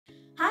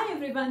Hi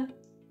everyone!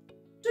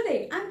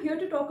 Today I'm here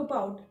to talk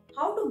about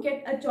how to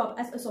get a job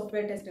as a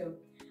software tester.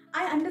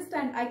 I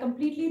understand, I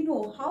completely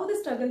know how the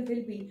struggle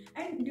will be,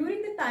 and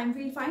during the time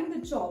we'll find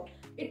the job,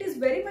 it is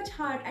very much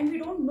hard and we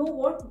don't know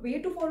what way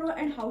to follow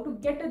and how to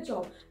get a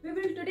job. We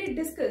will today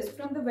discuss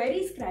from the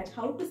very scratch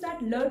how to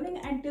start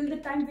learning until the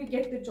time we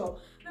get the job.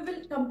 We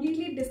will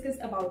completely discuss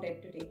about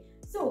it today.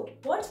 So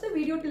watch the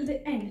video till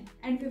the end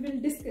and we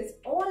will discuss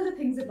all the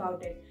things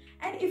about it.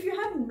 And if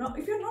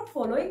you're not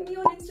following me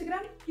on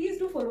Instagram, please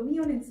do follow me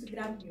on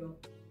Instagram here.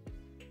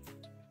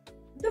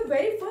 The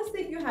very first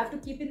thing you have to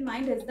keep in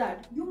mind is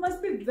that you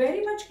must be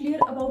very much clear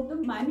about the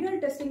manual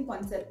testing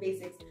concept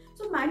basics.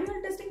 So manual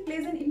testing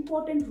plays an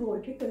important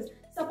role because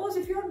suppose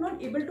if you are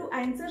not able to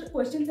answer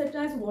questions such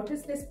as what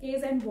is test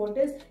case and what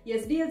is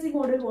SDLC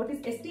model, what is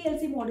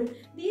STLC model,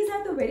 these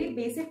are the very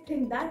basic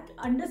thing that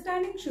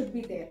understanding should be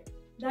there.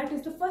 That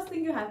is the first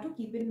thing you have to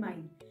keep in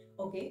mind.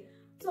 Okay,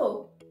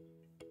 so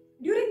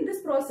during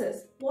this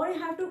process, what you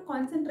have to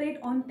concentrate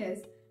on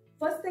is,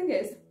 first thing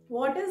is,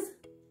 what is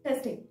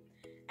testing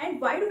and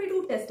why do we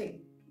do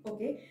testing?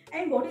 Okay,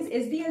 and what is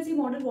SDLC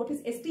model, what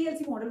is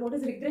STLC model, what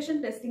is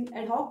regression testing,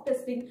 ad hoc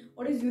testing,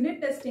 what is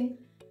unit testing.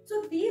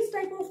 So these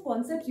type of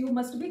concepts you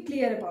must be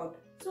clear about.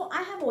 So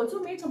I have also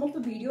made some of the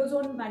videos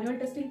on manual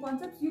testing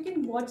concepts. You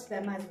can watch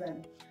them as well.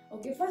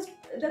 Okay, first,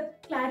 the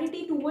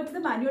clarity towards the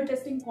manual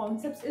testing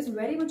concepts is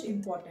very much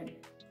important.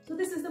 So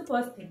this is the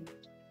first thing.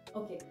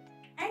 Okay.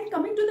 And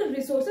coming to the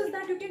resources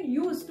that you can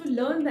use to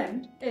learn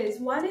them is,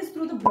 one is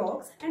through the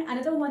blogs and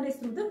another one is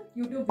through the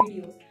YouTube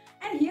videos.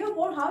 And here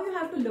how you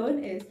have to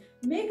learn is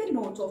make a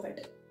note of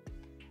it.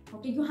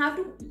 Okay, you have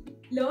to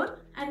learn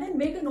and then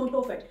make a note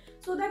of it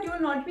so that you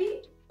will not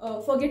be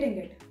forgetting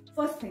it.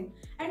 First thing.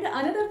 And the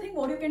another thing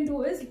what you can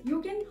do is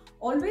you can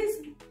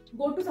always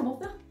go to some of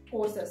the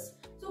courses.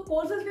 So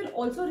courses will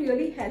also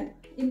really help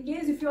in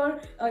case if you are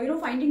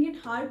finding it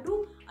hard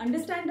to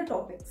understand the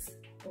topics.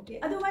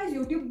 Okay, otherwise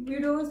YouTube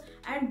videos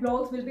and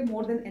blogs will be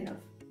more than enough.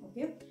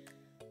 Okay,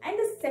 and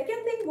the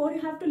second thing what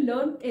you have to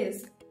learn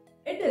is,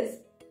 it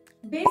is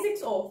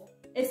basics of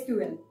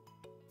SQL.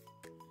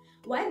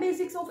 Why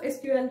basics of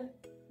SQL?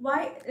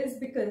 Why is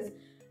because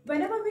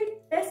whenever we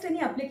test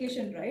any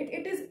application, right,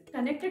 it is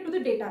connected to the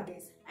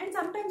database and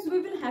sometimes we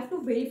will have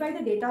to verify the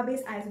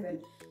database as well.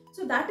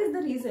 So that is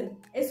the reason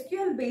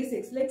SQL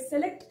basics like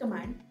select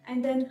command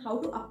and then how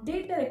to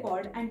update the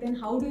record and then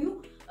how do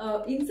you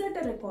insert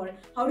a record,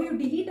 how do you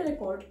delete a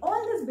record,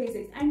 all these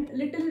basics and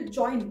little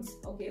joins.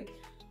 Okay,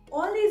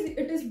 all these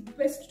it is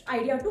best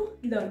idea to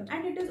learn,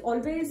 and it is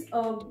always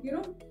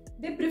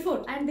they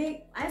prefer and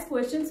they ask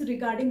questions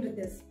regarding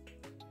this.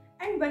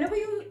 And whenever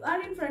you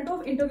are in front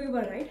of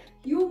interviewer, right,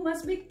 you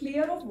must be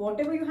clear of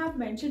whatever you have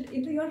mentioned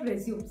in your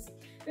resumes.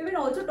 We will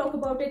also talk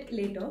about it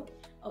later.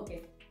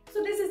 Okay,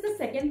 so this is the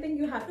second thing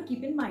you have to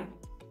keep in mind.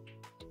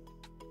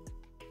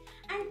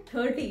 And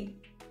thirdly,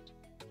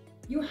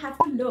 you have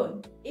to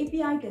learn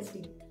API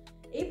testing.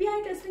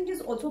 API testing is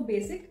also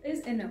basic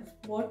is enough.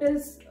 What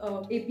is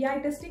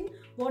API testing?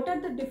 What are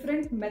the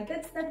different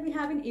methods that we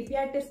have in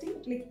API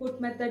testing, like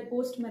put method,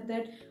 post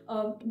method,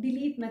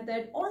 delete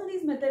method, all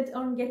these methods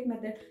on get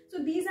method.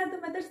 So these are the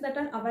methods that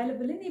are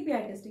available in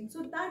API testing.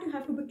 So that you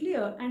have to be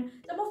clear, and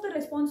some of the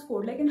response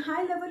code, like in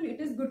high level, it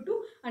is good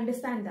to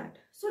understand that.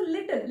 So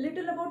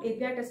little about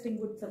API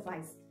testing would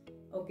suffice.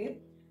 Okay,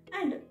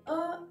 and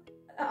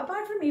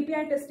apart from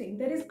API testing,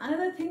 there is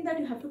another thing that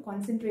you have to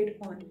concentrate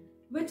on,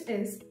 which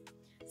is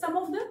some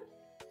of the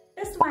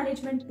test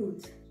management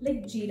tools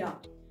like Jira.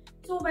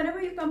 So whenever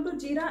you come to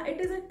Jira,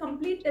 it is a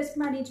complete test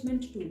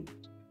management tool.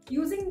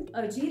 Using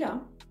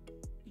Jira,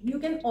 you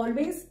can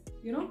always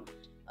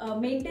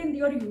maintain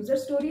your user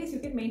stories, you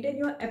can maintain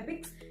your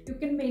epics, you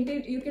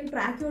can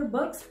track your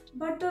bugs.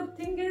 But the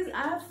thing is,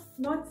 I have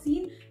not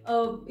seen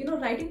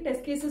writing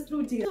test cases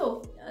through Jira.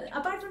 So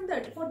apart from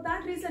that, for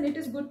that reason, it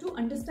is good to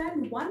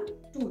understand one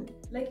tool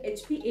like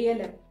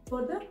HPALM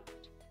for the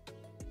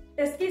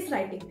test case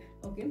writing.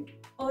 Okay,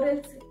 or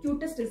else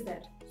Qtest is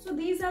there. So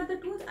these are the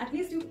tools, at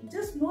least you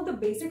just know the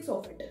basics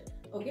of it.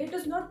 Okay, it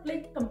is not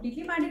like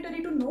completely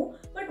mandatory to know,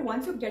 but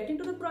once you get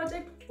into the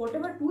project,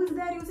 whatever tools they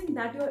are using,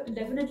 that you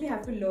definitely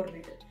have to learn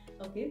it.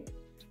 Okay,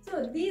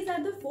 so these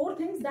are the 4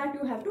 things that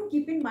you have to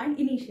keep in mind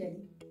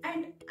initially.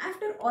 And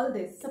after all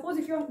this, suppose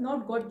if you have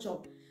not got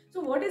job, so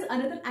what is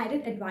another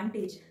added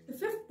advantage? The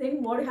 5th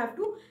thing what you have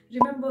to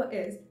remember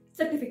is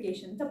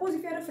certification. Suppose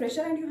if you are a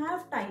fresher and you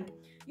have time,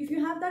 if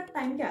you have that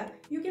time gap,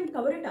 you can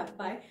cover it up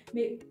by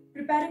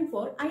preparing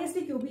for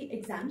ISTQB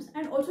exams,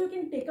 and also you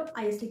can take up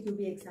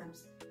ISTQB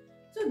exams.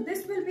 So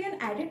this will be an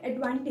added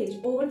advantage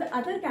over the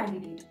other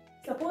candidate.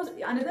 Suppose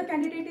another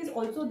candidate is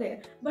also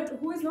there, but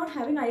who is not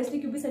having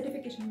ISTQB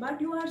certification, but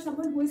you are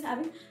someone who is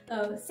having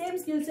same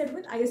skill set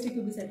with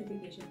ISTQB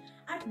certification.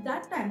 At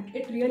that time,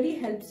 it really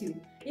helps you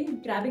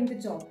in grabbing the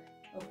job,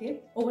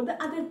 okay, over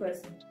the other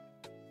person.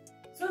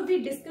 So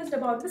we discussed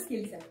about the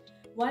skill set.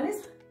 One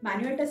is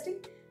manual testing,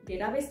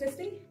 database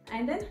testing,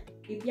 and then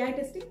API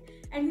testing.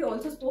 And we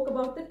also spoke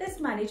about the test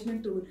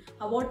management tool.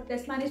 What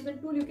test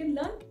management tool you can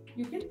learn?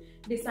 you can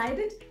decide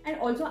it. And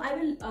also I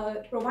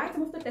will provide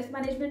some of the test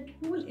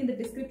management tool in the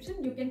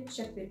description. You can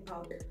check it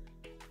out.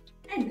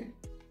 And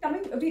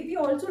we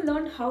also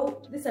learned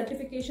how the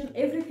certification,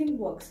 everything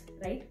works,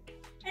 right?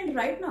 And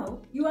right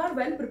now you are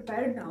well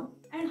prepared now,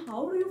 and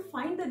how do you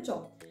find the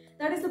job?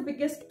 That is the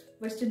biggest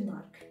question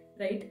mark,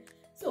 right?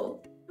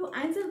 So to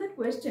answer that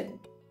question,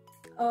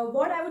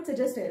 what I would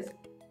suggest is,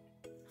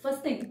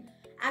 first thing,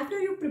 after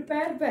you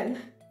prepare well,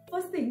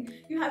 first thing,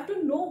 you have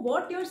to know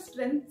what your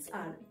strengths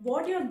are,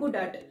 what you're good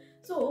at.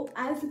 So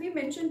as we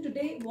mentioned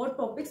today, what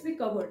topics we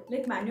covered,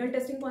 like manual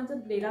testing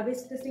concept,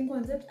 database testing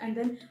concepts, and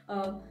then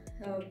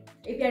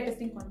API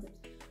testing concepts.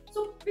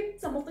 So pick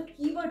some of the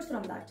keywords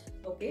from that,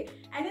 okay,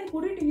 and then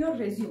put it in your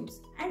resumes,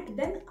 and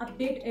then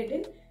update it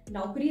in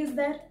Naukri is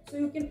there. So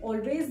you can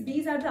always,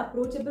 these are the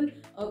approachable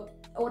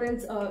or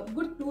else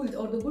good tools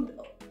or the good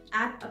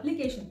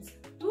applications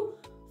to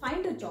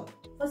find a job.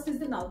 First is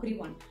the Naukri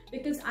one,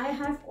 because I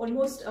have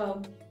almost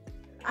I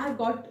have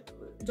got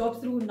jobs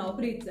through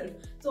Naukri itself,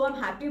 so I'm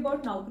happy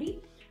about Naukri.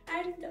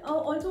 And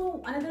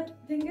also another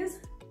thing is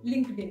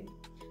LinkedIn.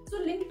 So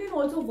LinkedIn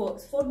also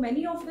works for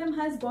many of them,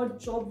 has got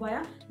job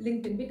via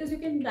LinkedIn, because you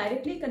can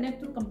directly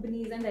connect through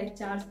companies and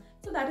HRs.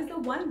 So that is the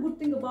one good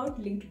thing about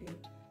LinkedIn.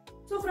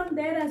 So from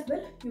there as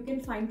well, you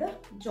can find the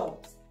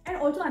jobs. And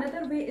also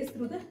another way is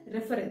through the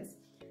reference.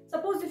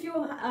 Suppose if you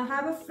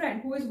have a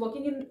friend who is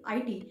working in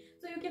IT,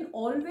 so you can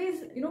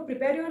always,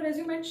 prepare your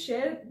resume and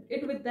share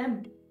it with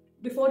them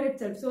before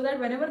itself, so that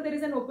whenever there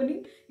is an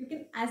opening, you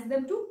can ask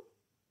them to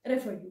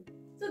refer you.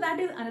 So that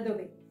is another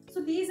way.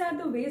 So these are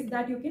the ways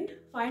that you can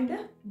find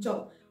a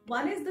job.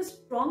 One is the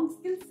strong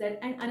skill set,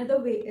 and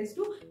another way is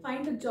to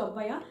find a job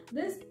via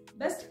this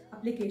best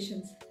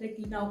applications like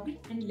Naukri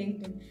and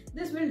LinkedIn.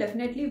 This will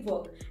definitely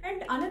work.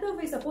 And another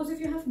way, suppose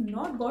if you have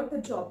not got the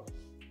job,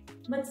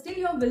 but still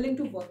you are willing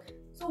to work.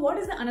 So what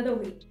is the another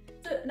way?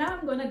 So now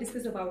I'm gonna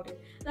discuss about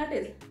it. That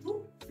is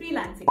through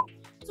freelancing.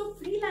 So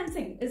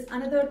freelancing is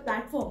another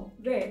platform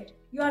where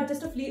you are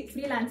just a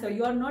freelancer.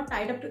 You are not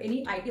tied up to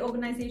any IT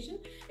organization.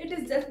 It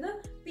is just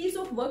the piece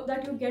of work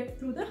that you get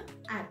through the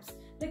apps.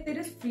 Like there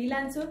is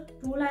Freelancer,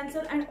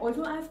 Truelancer, and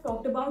also I have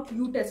talked about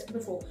UTest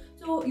before.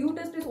 So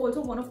UTest is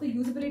also one of the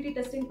usability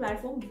testing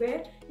platform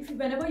where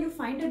whenever you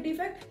find a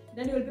defect,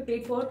 then you will be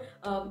paid for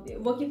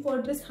working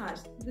for this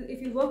hours.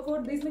 If you work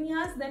for this many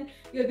hours, then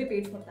you will be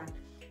paid for that.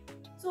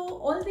 So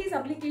all these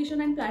application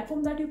and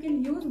platform that you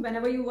can use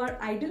whenever you are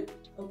idle,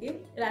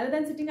 okay, rather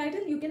than sitting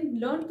idle, you can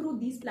learn through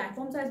these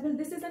platforms as well.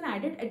 This is an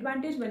added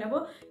advantage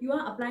whenever you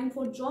are applying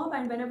for job,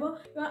 and whenever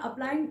you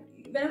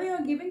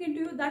are giving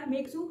interview, that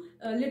makes you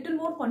a little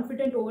more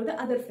confident over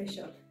the other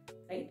fresher,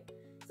 right?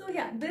 So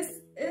yeah,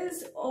 this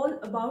is all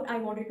about I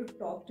wanted to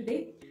talk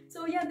today.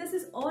 So yeah, this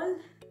is all.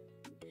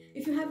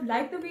 If you have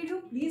liked the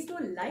video, please do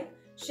like,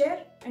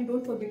 share, and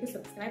don't forget to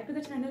subscribe to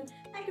the channel.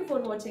 Thank you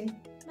for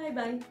watching. Bye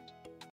bye.